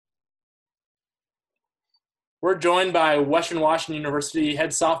We're joined by Western Washington University head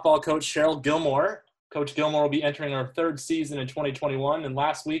softball coach Cheryl Gilmore. Coach Gilmore will be entering our third season in 2021, and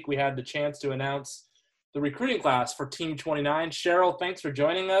last week we had the chance to announce the recruiting class for Team 29. Cheryl, thanks for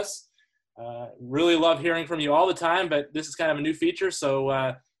joining us. Really love hearing from you all the time, but this is kind of a new feature,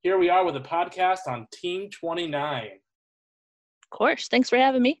 so here we are with a podcast on Team 29. Of course. Thanks for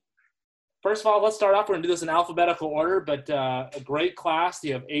having me. First of all, let's start off. We're going to do this in alphabetical order, but a great class.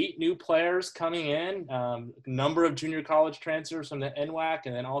 You have 8 new players coming in, a number of junior college transfers from the NWAC,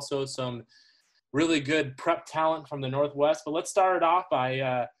 and then also some really good prep talent from the Northwest. But let's start it off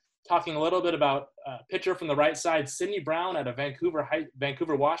by talking a little bit about pitcher from the right side, Sydney Brown out of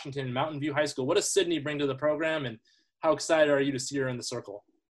Vancouver, Washington, Mountain View High School. What does Sydney bring to the program, and how excited are you to see her in the circle?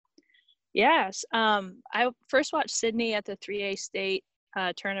 Yes. I first watched Sydney at the 3A state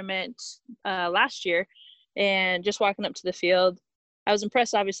tournament last year, and just walking up to the field, I was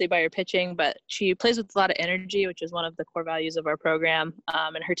impressed obviously by her pitching, but she plays with a lot of energy, which is one of the core values of our program,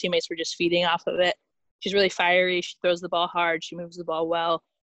 and her teammates were just feeding off of it. She's really fiery. She throws the ball hard. She moves the ball well,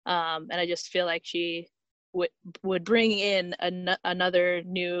 and I just feel like she would bring in another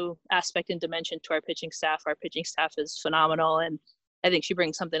new aspect and dimension to our pitching staff. Our pitching staff is phenomenal, and I think she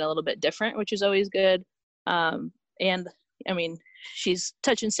brings something a little bit different, which is always good. And I mean, she's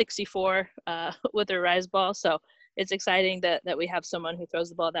touching 64 with her rise ball, so it's exciting that we have someone who throws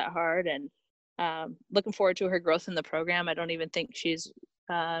the ball that hard, and looking forward to her growth in the program. I don't even think she's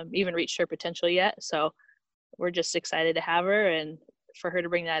even reached her potential yet, so we're just excited to have her, and for her to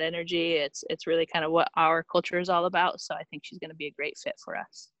bring that energy. It's really kind of what our culture is all about, so I think she's going to be a great fit for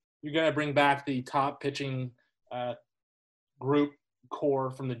us. You're going to bring back the top pitching group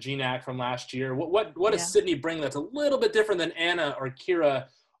core from the GNAC from last year. What does Sydney bring that's a little bit different than Anna or Kira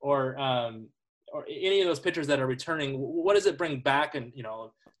or any of those pitchers that are returning? What does it bring back? And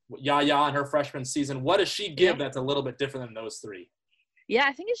Yaya in her freshman season, what does she give that's a little bit different than those 3? Yeah,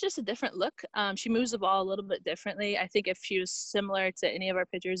 I think it's just a different look. She moves the ball a little bit differently. I think if she was similar to any of our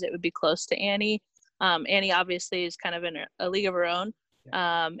pitchers, it would be close to Annie. Annie obviously is kind of in a league of her own.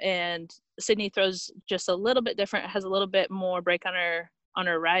 And Sydney throws just a little bit different, has a little bit more break on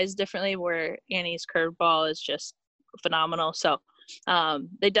her rise differently, where Annie's curveball is just phenomenal. So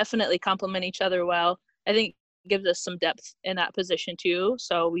they definitely complement each other well. I think it gives us some depth in that position too.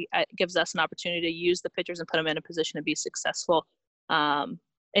 So it gives us an opportunity to use the pitchers and put them in a position to be successful. And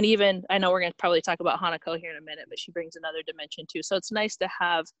even, I know we're going to probably talk about Hanako here in a minute, but she brings another dimension too. So it's nice to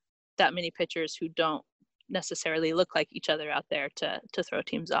have that many pitchers who don't necessarily look like each other out there to throw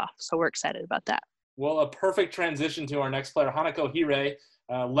teams off. So we're excited about that. Well, a perfect transition to our next player, Hanako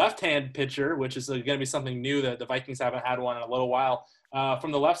Hire, left-hand pitcher, which is going to be something new that the Vikings haven't had one in a little while.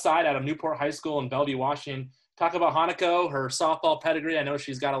 From the left side out of Newport High School in Bellevue, Washington. Talk about Hanako, her softball pedigree. I know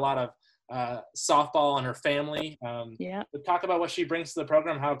she's got a lot of softball in her family. But talk about what she brings to the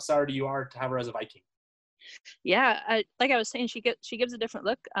program, how excited you are to have her as a Viking. Yeah, like I was saying, she gives a different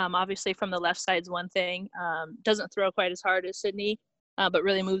look. Obviously, from the left side is one thing. Doesn't throw quite as hard as Sydney, but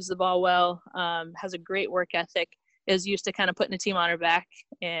really moves the ball well. Has a great work ethic. Is used to kind of putting the team on her back,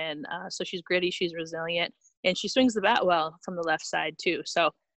 and so she's gritty, she's resilient, and she swings the bat well from the left side too. So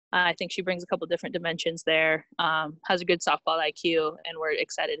I think she brings a couple different dimensions there. Has a good softball IQ, and we're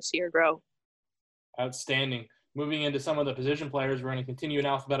excited to see her grow. Outstanding. Moving into some of the position players, we're going to continue in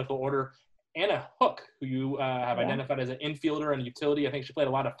alphabetical order. Anna Hook, who you have identified as an infielder and utility. I think she played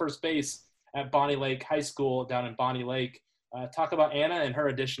a lot of first base at Bonnie Lake High School down in Bonnie Lake. Talk about Anna and her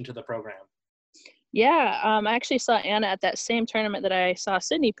addition to the program. Yeah, I actually saw Anna at that same tournament that I saw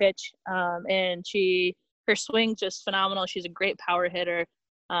Sydney pitch, and her swing just phenomenal. She's a great power hitter,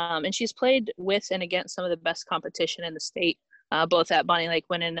 and she's played with and against some of the best competition in the state, both at Bonnie Lake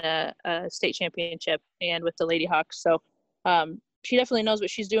winning a state championship and with the Lady Hawks. So she definitely knows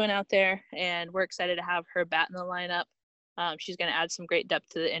what she's doing out there, and we're excited to have her bat in the lineup. She's going to add some great depth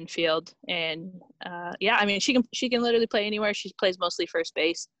to the infield, and I mean, she can literally play anywhere. She plays mostly first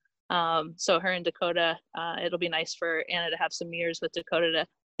base. So her and Dakota, it'll be nice for Anna to have some years with Dakota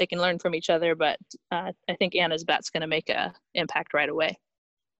they can learn from each other, but I think Anna's bat's going to make an impact right away.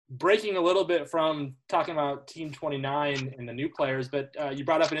 Breaking a little bit from talking about Team 29 and the new players, but you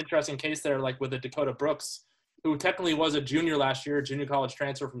brought up an interesting case there, like with the Dakota Brooks, who technically was a junior last year, a junior college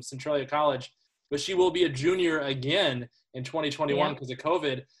transfer from Centralia College, but she will be a junior again in 2021 because of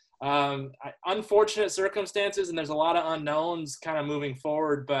COVID. Unfortunate circumstances, and there's a lot of unknowns kind of moving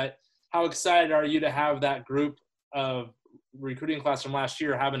forward, but how excited are you to have that group of recruiting class from last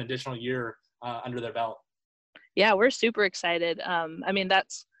year have an additional year under their belt? Yeah, we're super excited. I mean,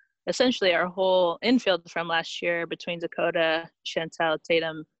 that's essentially our whole infield from last year between Dakota, Chantel,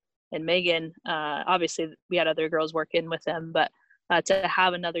 Tatum, and Megan. Obviously, we had other girls working with them, but to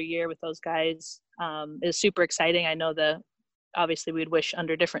have another year with those guys is super exciting. I know obviously we'd wish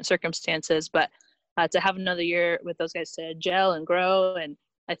under different circumstances, but to have another year with those guys to gel and grow. And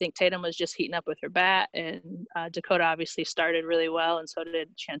I think Tatum was just heating up with her bat, and Dakota obviously started really well, and so did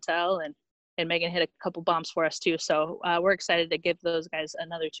Chantel, and Megan hit a couple bombs for us too. So we're excited to give those guys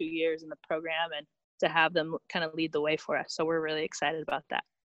another 2 years in the program and to have them kind of lead the way for us. So we're really excited about that.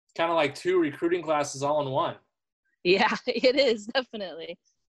 It's kind of like 2 recruiting classes all in one. Yeah, it is, definitely.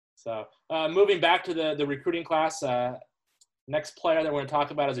 So moving back to the recruiting class, next player that we're going to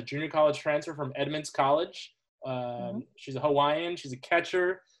talk about is a junior college transfer from Edmonds College. She's a Hawaiian. She's a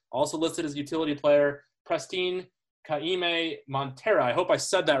catcher, also listed as a utility player, Prestine Kaime Montera. I hope I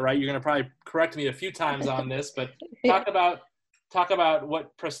said that right. You're going to probably correct me a few times on this, but talk about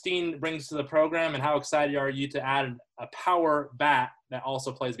what Prestine brings to the program and how excited are you to add a power bat that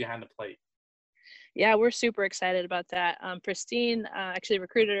also plays behind the plate. Yeah, we're super excited about that. Prestine actually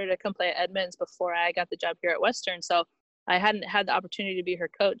recruited her to come play at Edmonds before I got the job here at Western. So I hadn't had the opportunity to be her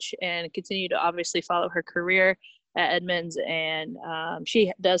coach and continue to obviously follow her career at Edmonds. And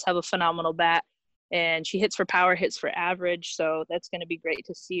she does have a phenomenal bat, and she hits for power, hits for average. So that's going to be great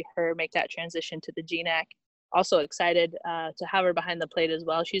to see her make that transition to the GNAC. Also excited to have her behind the plate as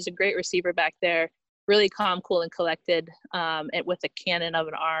well. She's a great receiver back there, really calm, cool, and collected, and with a cannon of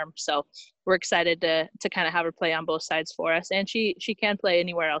an arm. So we're excited to kind of have her play on both sides for us. And she can play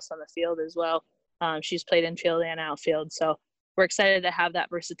anywhere else on the field as well. She's played infield and outfield. So we're excited to have that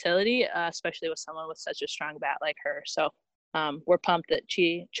versatility, especially with someone with such a strong bat like her. So we're pumped that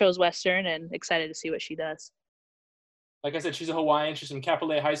she chose Western and excited to see what she does. Like I said, she's a Hawaiian. She's from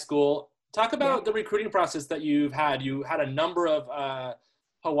Kapolei High School. Talk about the recruiting process that you've had. You had a number of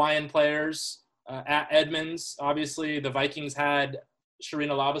Hawaiian players at Edmonds. Obviously, the Vikings had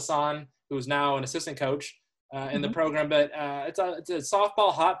Sharina Labasan, who is now an assistant coach in the program. But it's a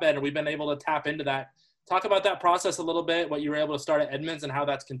softball hotbed, and we've been able to tap into that. Talk about that process a little bit, what you were able to start at Edmonds and how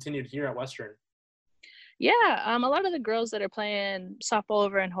that's continued here at Western. Yeah, a lot of the girls that are playing softball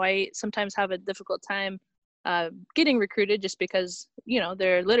over in Hawaii sometimes have a difficult time getting recruited just because,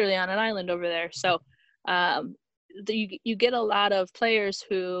 they're literally on an island over there. So you get a lot of players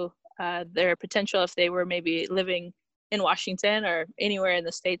who their potential, if they were maybe living in Washington or anywhere in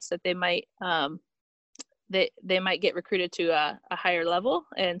the States, that they might they might get recruited to a higher level.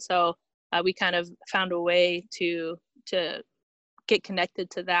 And so we kind of found a way to get connected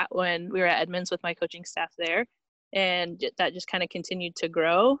to that when we were at Edmonds with my coaching staff there. And that just kind of continued to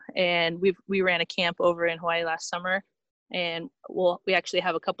grow. And we ran a camp over in Hawaii last summer, and we actually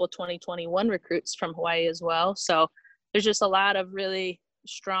have a couple of 2021 recruits from Hawaii as well. So there's just a lot of really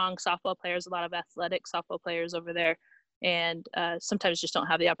strong softball players, a lot of athletic softball players over there, and sometimes just don't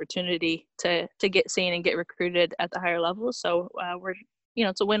have the opportunity to get seen and get recruited at the higher levels. So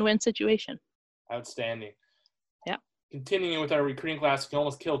it's a win-win situation. Outstanding. Yeah. Continuing with our recruiting class, we can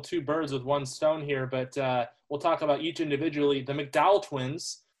almost kill 2 birds with 1 stone here, but we'll talk about each individually. The McDowell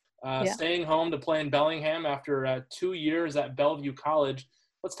twins staying home to play in Bellingham after 2 years at Bellevue College.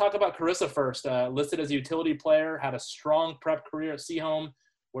 Let's talk about Carissa first. Listed as a utility player, had a strong prep career at Seaholm,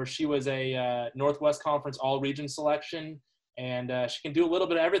 where she was a Northwest Conference All-Region selection, and she can do a little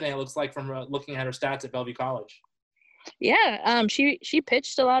bit of everything, it looks like, from looking at her stats at Bellevue College. Yeah, she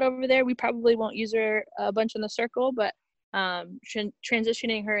pitched a lot over there. We probably won't use her a bunch in the circle, but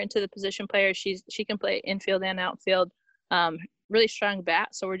transitioning her into the position player, she can play infield and outfield. Really strong bat,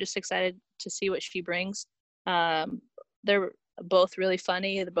 so we're just excited to see what she brings. They're both really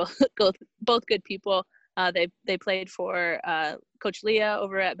funny. They're both good people. They played for Coach Leah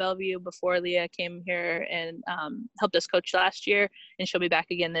over at Bellevue before Leah came here and helped us coach last year, and she'll be back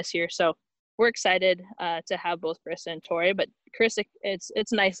again this year. So we're excited to have both Carissa and Tori. But Carissa,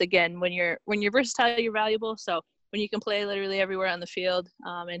 it's nice again when you're versatile, you're valuable. So when you can play literally everywhere on the field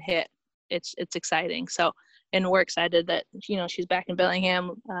and hit, it's exciting. So, and we're excited that she's back in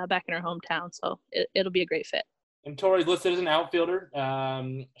Bellingham, back in her hometown. So it'll be a great fit. And Tori's listed as an outfielder.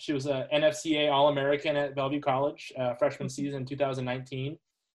 She was an NFCA All-American at Bellevue College freshman season 2019,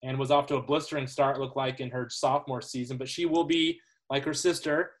 and was off to a blistering start, looked like, in her sophomore season. But she will be, like her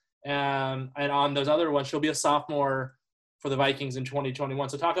sister, and on those other ones, she'll be a sophomore for the Vikings in 2021.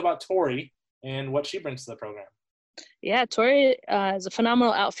 So talk about Tori and what she brings to the program. Yeah, Tori is a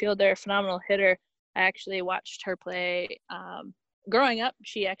phenomenal outfielder, phenomenal hitter. I actually watched her play growing up.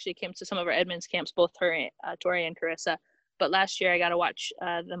 She actually came to some of our Edmonds camps, both her, Tori and Carissa. But last year I got to watch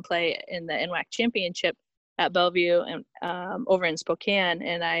them play in the NWAC championship at Bellevue and over in Spokane.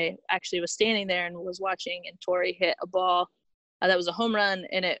 And I actually was standing there and was watching, and Tori hit a ball that was a home run,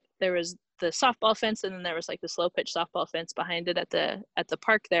 and there was the softball fence, and then there was like the slow pitch softball fence behind it at the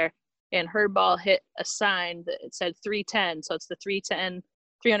park there. And her ball hit a sign that it said 310. So it's the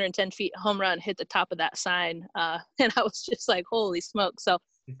 310 feet home run hit the top of that sign. And I was just like, holy smoke. So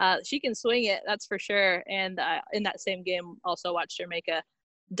she can swing it, that's for sure. And in that same game, also watched her make a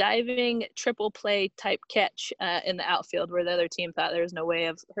diving triple play type catch in the outfield where the other team thought there was no way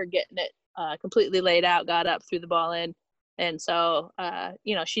of her getting it completely laid out, got up, threw the ball in. And so,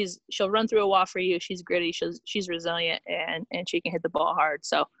 she'll run through a wall for you. She's gritty. She's resilient, and she can hit the ball hard.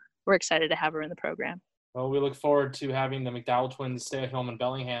 So we're excited to have her in the program. Well, we look forward to having the McDowell twins stay at home in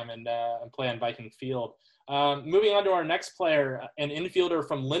Bellingham and play on Viking Field. Moving on to our next player, an infielder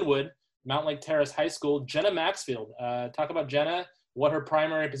from Linwood, Mount Lake Terrace High School, Jenna Maxfield. Talk about Jenna, what her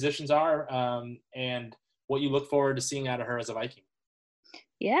primary positions are, and what you look forward to seeing out of her as a Viking.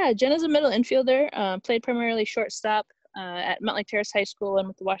 Yeah, Jenna's a middle infielder, played primarily shortstop at Mount Lake Terrace High School and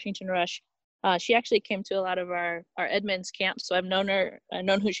with the Washington Rush. She actually came to a lot of our Edmonds camps, so I've known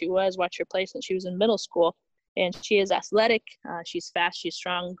who she was, watched her play since she was in middle school. And she is athletic, she's fast, she's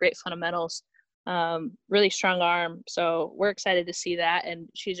strong, great fundamentals, really strong arm. So we're excited to see that, and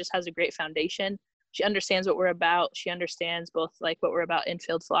she just has a great foundation. She understands what we're about. She understands both like what we're about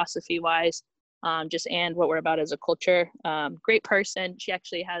infield philosophy wise, and what we're about as a culture. Great person. She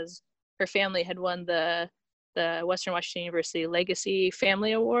actually her family had won the Western Washington University Legacy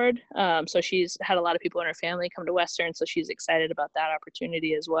Family Award. So she's had a lot of people in her family come to Western, so she's excited about that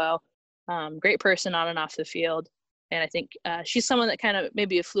opportunity as well. Great person on and off the field. And I think she's someone that kind of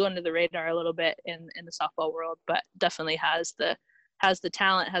maybe flew under the radar a little bit in the softball world, but definitely has the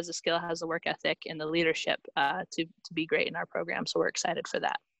talent, has the skill, has the work ethic, and the leadership to be great in our program. So we're excited for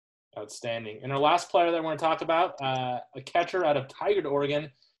that. Outstanding. And our last player that we're going to talk about, a catcher out of Tigard, Oregon,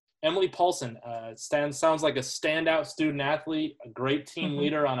 Emily Paulson. Sounds like a standout student athlete, a great team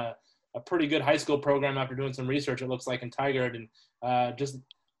leader on a pretty good high school program after doing some research, it looks like, in Tigard, and just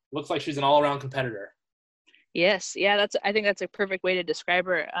looks like she's an all-around competitor. Yes. Yeah, I think that's a perfect way to describe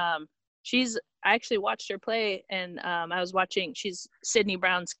her. I actually watched her play, and she's Sydney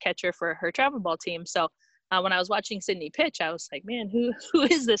Brown's catcher for her travel ball team. So when I was watching Sydney pitch, I was like, man, who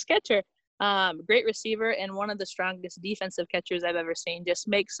is this catcher? Great receiver and one of the strongest defensive catchers I've ever seen. Just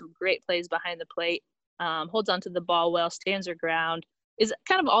makes some great plays behind the plate, holds onto the ball well, stands her ground, is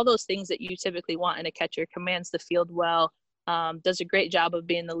kind of all those things that you typically want in a catcher, commands the field well, does a great job of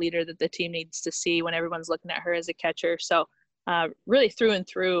being the leader that the team needs to see when everyone's looking at her as a catcher. So really through and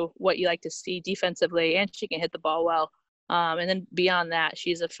through what you like to see defensively, and she can hit the ball well. And then beyond that,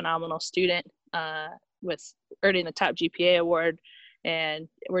 she's a phenomenal student with earning the top GPA award. And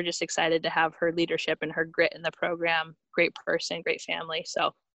we're just excited to have her leadership and her grit in the program. Great person, great family.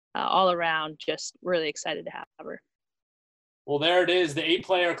 So all around, just really excited to have her. Well, there it is, the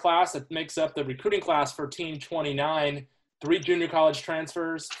 8-player class that makes up the recruiting class for Team 29. 3 junior college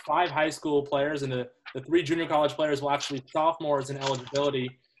transfers, 5 high school players, and the 3 junior college players will actually be sophomores in eligibility.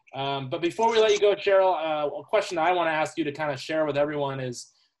 But before we let you go, Cheryl, a question I want to ask you to kind of share with everyone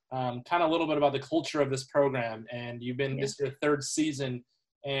is kind of a little bit about the culture of this program. And you've been this your 3rd season,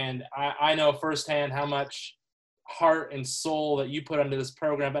 and I know firsthand how much heart and soul that you put into this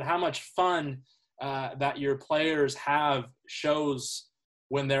program, but how much fun that your players have shows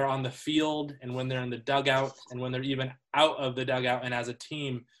when they're on the field and when they're in the dugout and when they're even out of the dugout and as a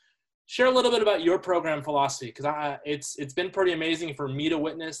team. Share a little bit about your program philosophy, because it's been pretty amazing for me to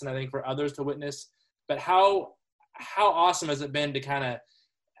witness, and I think for others to witness. But how awesome has it been to kind of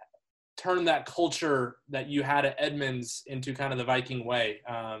turn that culture that you had at Edmonds into kind of the Viking way?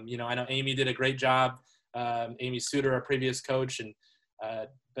 I know Amy did a great job, Amy Suter, our previous coach, and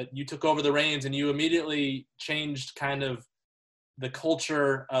but you took over the reins and you immediately changed kind of the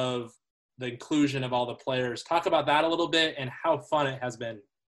culture of the inclusion of all the players. Talk about that a little bit and how fun it has been.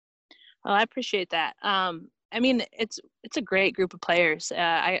 Oh, I appreciate that. It's a great group of players.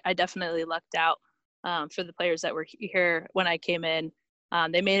 I definitely lucked out for the players that were here when I came in.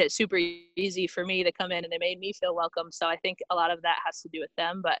 They made it super easy for me to come in, and they made me feel welcome. So I think a lot of that has to do with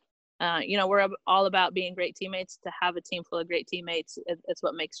them. But, we're all about being great teammates. To have a team full of great teammates, it's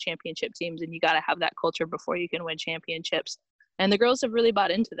what makes championship teams, and you got to have that culture before you can win championships. And the girls have really bought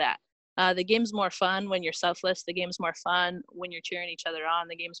into that. The game's more fun when you're selfless. The game's more fun when you're cheering each other on.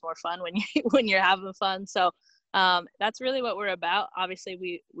 The game's more fun when you're having fun. So that's really what we're about.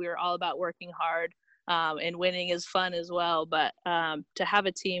 Obviously, we're all about working hard, and winning is fun as well. But to have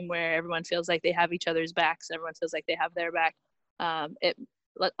a team where everyone feels like they have each other's backs, everyone feels like they have their back, it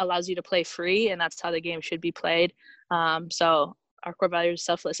allows you to play free, and that's how the game should be played. So our core values,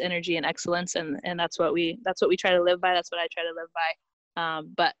 selfless energy and excellence, and that's what we try to live by. That's what I try to live by.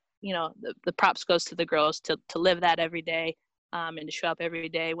 But the props goes to the girls to live that every day, and to show up every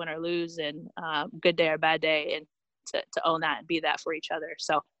day, win or lose, and good day or bad day, and to own that and be that for each other.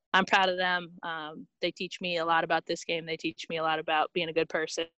 So I'm proud of them. They teach me a lot about this game. They teach me a lot about being a good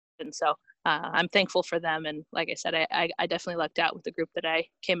person. And so I'm thankful for them. And like I said, I definitely lucked out with the group that I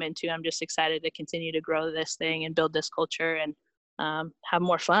came into. I'm just excited to continue to grow this thing and build this culture and have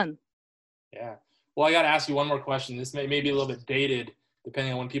more fun. Yeah. Well, I got to ask you one more question. This may be a little bit dated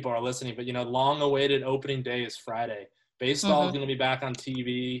depending on when people are listening, but long-awaited opening day is Friday. Baseball is going to be back on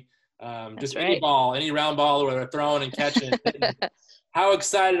TV. Just right. any ball, any round ball where they're throwing and catching. How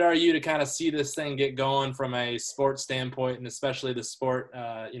excited are you to kind of see this thing get going from a sports standpoint, and especially the sport,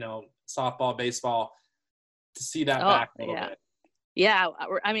 softball, baseball, to see that back a little bit? Yeah.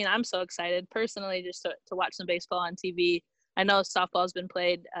 I mean, I'm so excited personally just to watch some baseball on TV. I know softball has been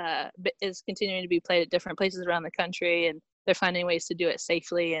played, is continuing to be played at different places around the country, and they're finding ways to do it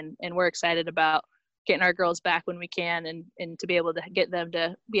safely. And we're excited about getting our girls back when we can, and to be able to get them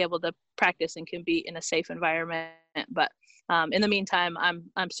to be able to practice and compete in a safe environment. But in the meantime,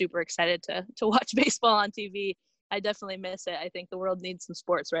 I'm super excited to watch baseball on TV. I definitely miss it. I think the world needs some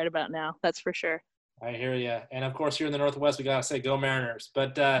sports right about now. That's for sure. I hear you. And of course, here in the Northwest, we got to say go Mariners.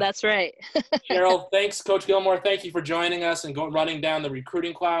 But that's right. Cheryl, thanks. Coach Gilmore, thank you for joining us and running down the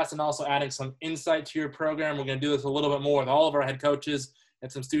recruiting class and also adding some insight to your program. We're going to do this a little bit more with all of our head coaches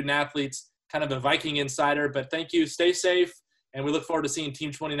and some student athletes, kind of a Viking insider. But thank you. Stay safe. And we look forward to seeing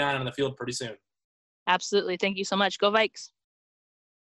Team 29 on the field pretty soon. Absolutely. Thank you so much. Go Vikes.